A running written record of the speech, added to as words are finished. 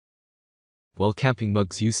While camping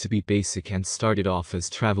mugs used to be basic and started off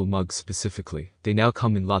as travel mugs specifically, they now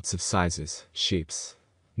come in lots of sizes, shapes.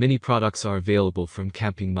 Many products are available from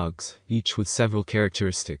camping mugs, each with several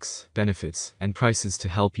characteristics, benefits, and prices to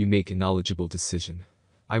help you make a knowledgeable decision.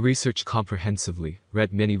 I researched comprehensively,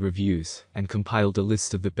 read many reviews, and compiled a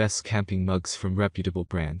list of the best camping mugs from reputable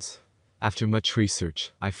brands. After much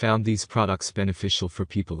research, I found these products beneficial for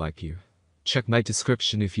people like you. Check my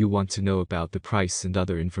description if you want to know about the price and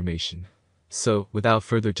other information. So, without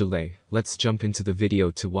further delay, let's jump into the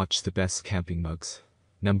video to watch the best camping mugs.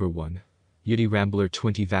 Number 1. Yeti Rambler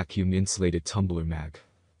 20 Vacuum Insulated Tumbler Mag.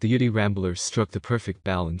 The Yeti Rambler struck the perfect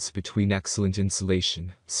balance between excellent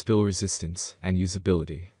insulation, spill resistance, and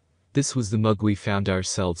usability. This was the mug we found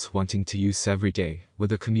ourselves wanting to use every day,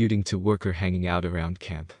 whether commuting to work or hanging out around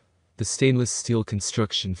camp. The stainless steel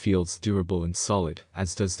construction feels durable and solid,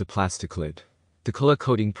 as does the plastic lid. The color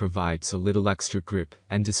coating provides a little extra grip,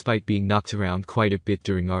 and despite being knocked around quite a bit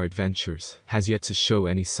during our adventures, has yet to show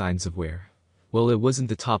any signs of wear. While it wasn't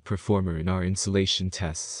the top performer in our insulation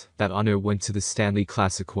tests, that honor went to the Stanley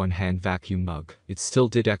Classic one-hand vacuum mug. It still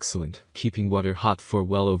did excellent, keeping water hot for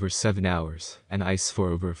well over 7 hours, and ice for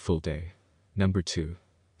over a full day. Number 2.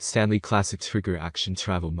 Stanley Classic Trigger Action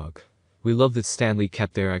Travel Mug. We love that Stanley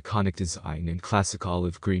kept their iconic design in classic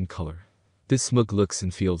olive green color. This mug looks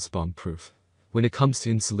and feels bomb-proof. When it comes to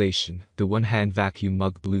insulation, the one-hand vacuum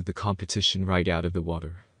mug blew the competition right out of the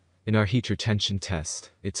water. In our heat retention test,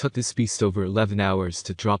 it took this beast over 11 hours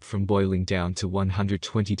to drop from boiling down to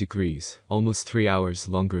 120 degrees, almost 3 hours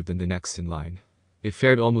longer than the next in line. It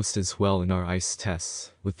fared almost as well in our ice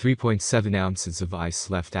tests, with 3.7 ounces of ice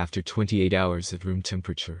left after 28 hours at room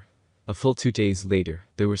temperature. A full 2 days later,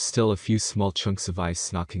 there were still a few small chunks of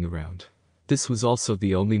ice knocking around. This was also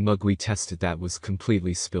the only mug we tested that was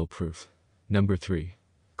completely spill-proof. Number 3.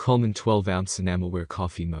 Coleman 12-ounce enamelware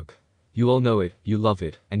coffee mug. You all know it, you love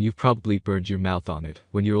it, and you've probably burned your mouth on it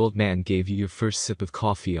when your old man gave you your first sip of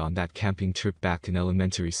coffee on that camping trip back in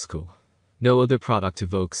elementary school. No other product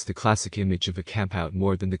evokes the classic image of a campout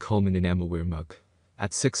more than the Coleman enamelware mug.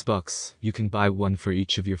 At $6, you can buy one for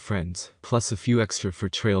each of your friends, plus a few extra for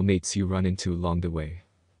trail mates you run into along the way.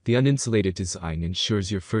 The uninsulated design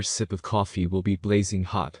ensures your first sip of coffee will be blazing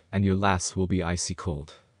hot, and your last will be icy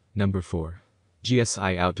cold. Number 4.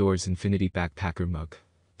 GSI Outdoors Infinity Backpacker Mug.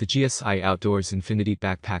 The GSI Outdoors Infinity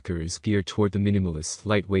Backpacker is geared toward the minimalist,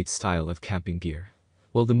 lightweight style of camping gear.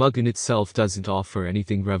 While the mug in itself doesn't offer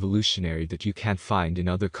anything revolutionary that you can't find in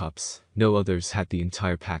other cups, no others had the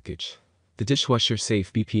entire package. The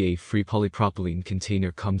dishwasher-safe BPA-free polypropylene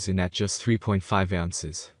container comes in at just 3.5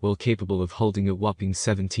 ounces, while capable of holding a whopping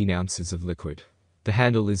 17 ounces of liquid. The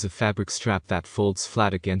handle is a fabric strap that folds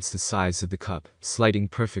flat against the size of the cup, sliding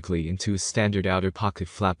perfectly into a standard outer pocket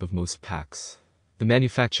flap of most packs. The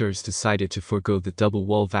manufacturers decided to forego the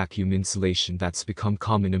double-wall vacuum insulation that's become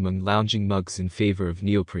common among lounging mugs in favor of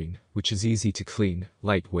neoprene, which is easy to clean,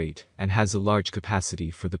 lightweight, and has a large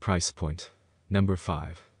capacity for the price point. Number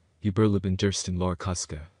 5. Uberleben Dursten Lor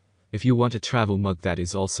Kuska. If you want a travel mug that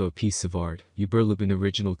is also a piece of art, Uberleben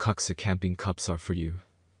Original Kuxa camping cups are for you.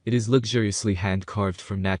 It is luxuriously hand-carved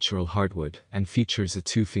from natural hardwood, and features a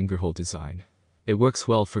 2-finger hole design. It works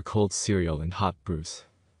well for cold cereal and hot brews.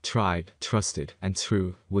 Tried, trusted, and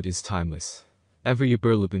true, wood is timeless. Every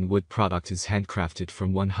Uberleben wood product is handcrafted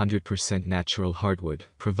from 100% natural hardwood,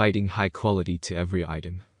 providing high quality to every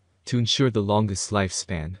item. To ensure the longest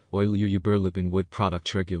lifespan, oil your Uberleben wood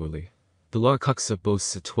product regularly. The Lor Kuxa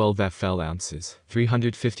boasts a 12 FL ounces,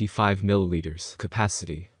 355 milliliters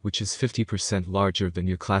capacity, which is 50% larger than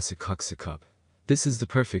your classic Kuxa cup. This is the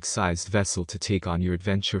perfect sized vessel to take on your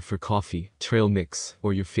adventure for coffee, trail mix,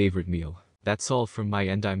 or your favorite meal. That's all from my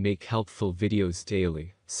end. I make helpful videos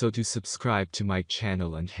daily, so do subscribe to my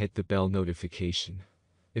channel and hit the bell notification.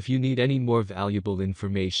 If you need any more valuable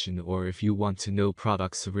information or if you want to know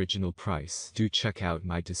product's original price, do check out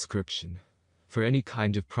my description. For any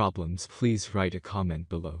kind of problems, please write a comment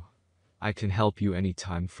below. I can help you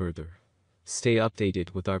anytime further. Stay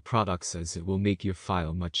updated with our products as it will make your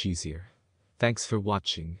file much easier. Thanks for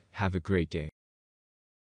watching, have a great day.